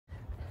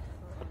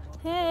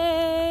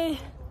Hey.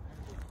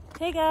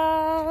 Hey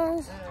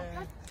guys.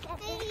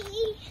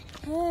 Hey.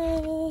 Hey.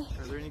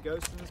 Are there any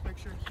ghosts in this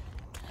picture?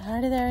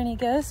 Are there any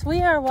ghosts?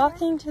 We are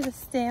walking to the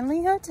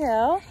Stanley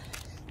Hotel,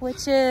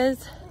 which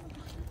is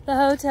the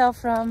hotel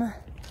from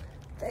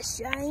The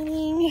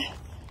Shining,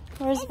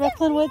 or as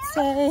Brooklyn would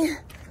say,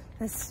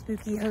 the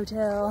spooky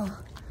hotel.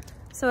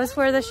 So it's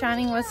where The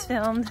Shining was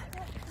filmed.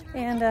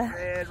 And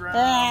Red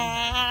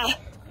rum.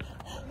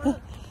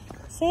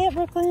 Say it,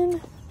 Brooklyn.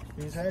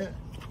 Can you say it?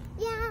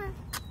 Yeah.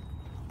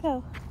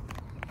 Go.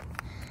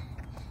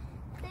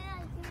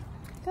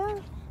 Go.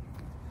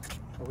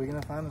 Are we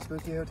gonna find the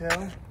spooky hotel? I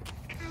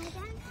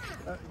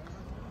don't know.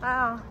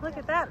 Wow, look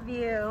at that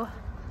view.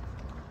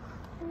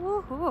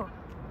 Woohoo.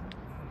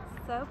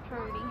 So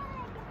pretty.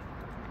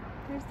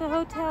 There's the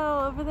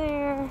hotel over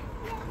there.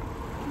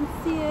 You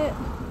can see it.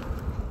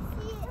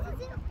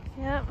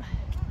 Yep.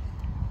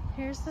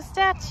 Here's the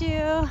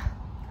statue.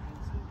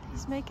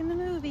 He's making the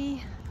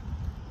movie.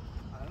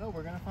 I don't know,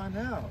 we're gonna find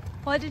out.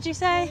 What did you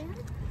say?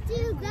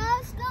 Do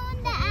ghosts go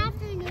in the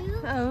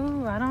afternoon?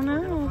 Oh, I don't We're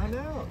gonna know. find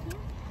out.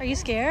 Are you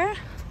scared?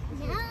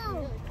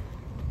 No.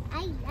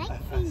 I like I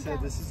seeing said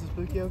ghosts. this is a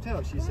spooky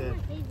hotel. She said,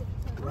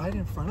 right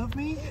in front of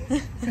me?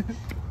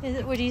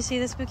 Where do you see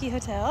the spooky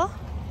hotel?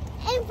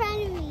 In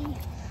front of me.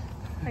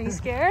 Are you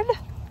scared?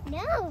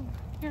 No.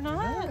 You're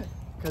not?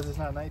 Because it's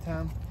not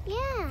nighttime?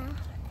 Yeah.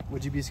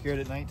 Would you be scared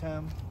at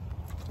nighttime?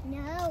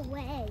 No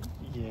way.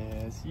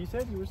 Yes, you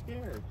said you were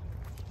scared.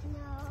 No.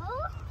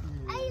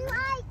 Yeah. I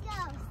like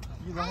ghosts.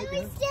 You I like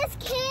was it? just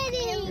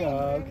kidding.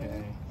 Oh,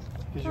 okay.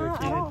 Because you're a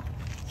kid? Oh.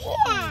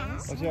 Yeah.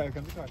 Watch out,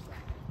 come to the car.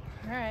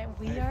 All right,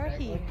 we are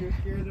Act here. like you're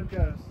scared of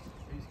ghosts.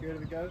 Are you scared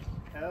of a ghost?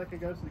 Act like a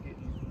ghost will get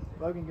you.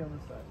 Logan, get on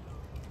this side.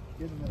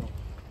 Get in the middle.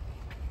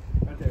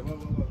 Right there. Whoa,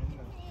 whoa, whoa. In the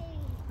middle.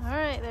 All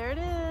right, there it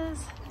is.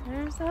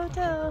 There's the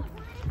hotel.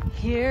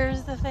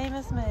 Here's the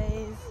famous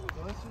maze.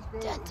 Well, let's just go.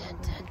 Dun, dun,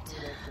 dun,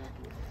 dun.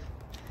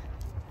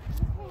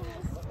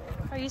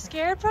 Are you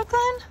scared,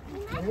 Brooklyn?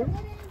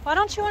 Why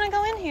don't you want to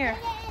go in here?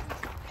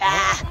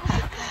 Ah!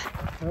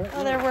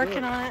 Oh, they're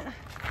working on it.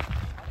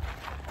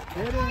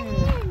 Get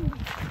in.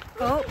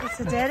 Oh, it's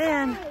a dead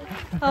end.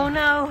 Oh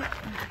no.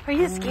 Are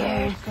you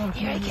scared?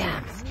 Here he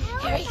comes.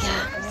 Here he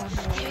comes.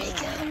 Here he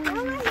comes.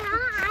 Oh my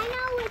God, I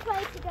know which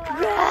way to go.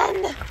 Run!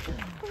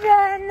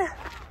 Run!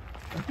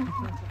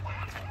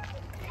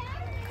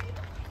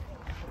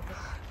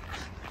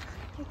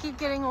 I keep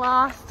getting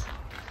lost.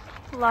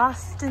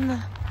 Lost in the...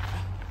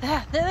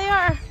 There they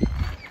are.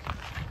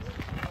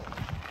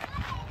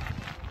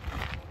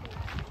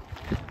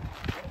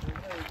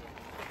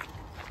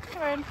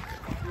 Come on.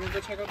 You want to go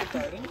check out the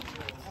garden?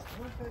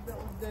 Who said that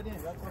was dead end?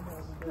 That's one that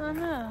was a dead Oh end.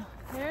 no.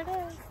 There it is.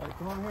 All right,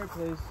 come over here,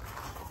 please.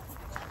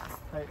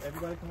 Hey,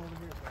 everybody come over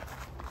here.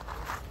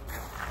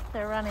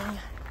 They're running.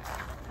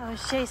 I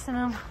was chasing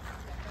them.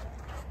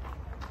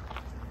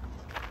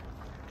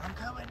 I'm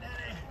coming,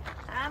 Daddy.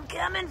 I'm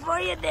coming for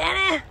you,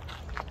 Danny.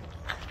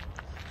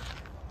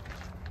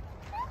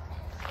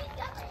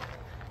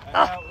 We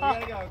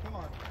gotta go. Come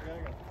on. We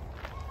gotta go.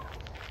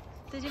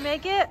 Did you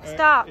make it? All right,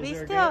 Stop. is Be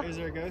there a still. is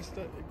there a ghost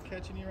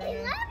catching you right now?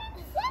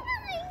 Eleven's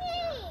sibling me.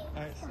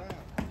 All right, stop.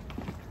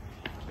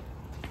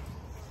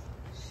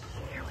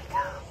 Here we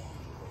go.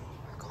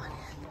 We're going in.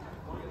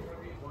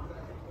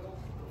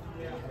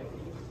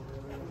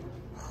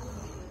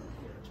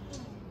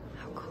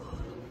 How cool.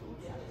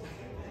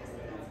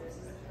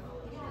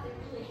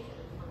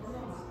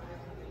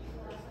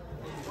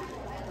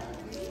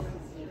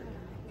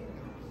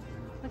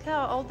 Look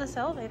how old this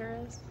elevator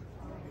is.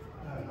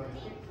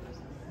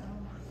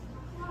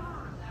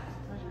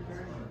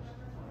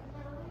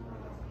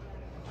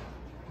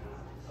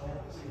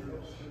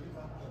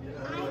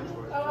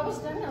 Oh, I was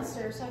done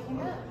downstairs, so I came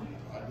up.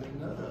 I didn't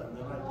know that. And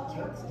then I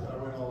texted. I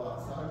went all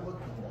outside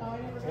looking. Oh,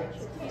 I never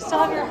texted. You still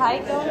have your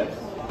height going?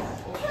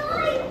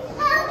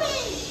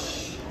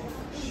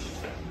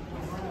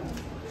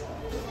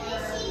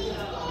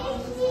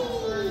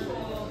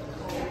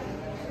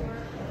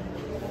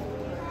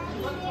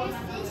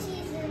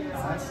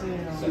 I see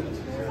it on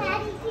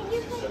Daddy, can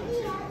you pick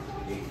me up?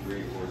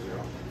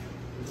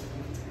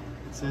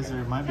 It says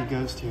there might be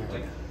ghosts here.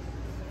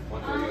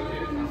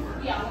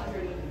 Yeah.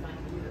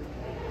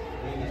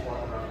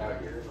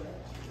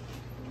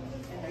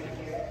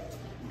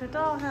 The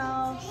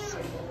dollhouse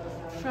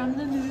from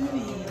the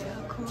movie.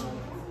 How cool.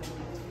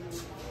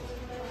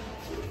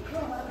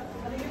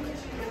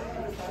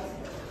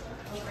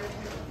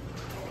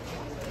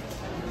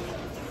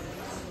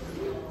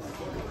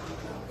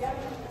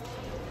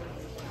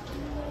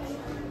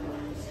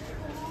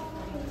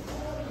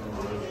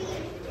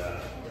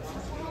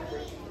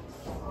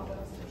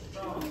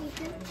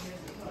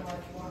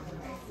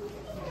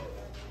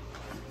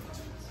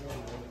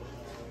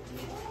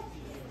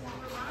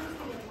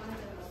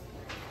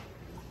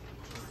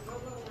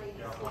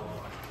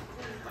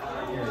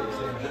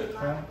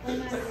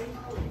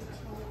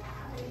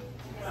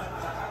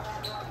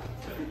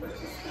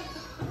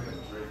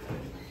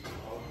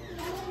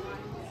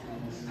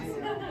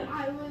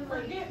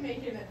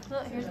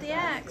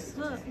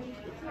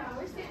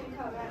 we're staying in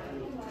Colorado.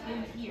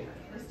 In here.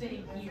 We're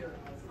staying here.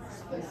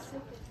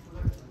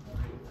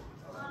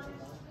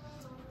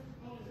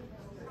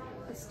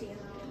 The Stanley.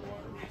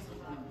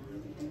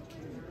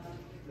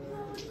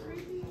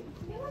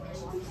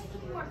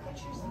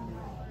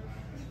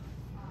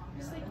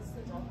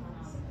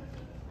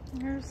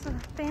 There's a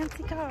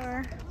fancy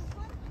car.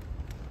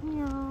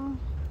 Yeah.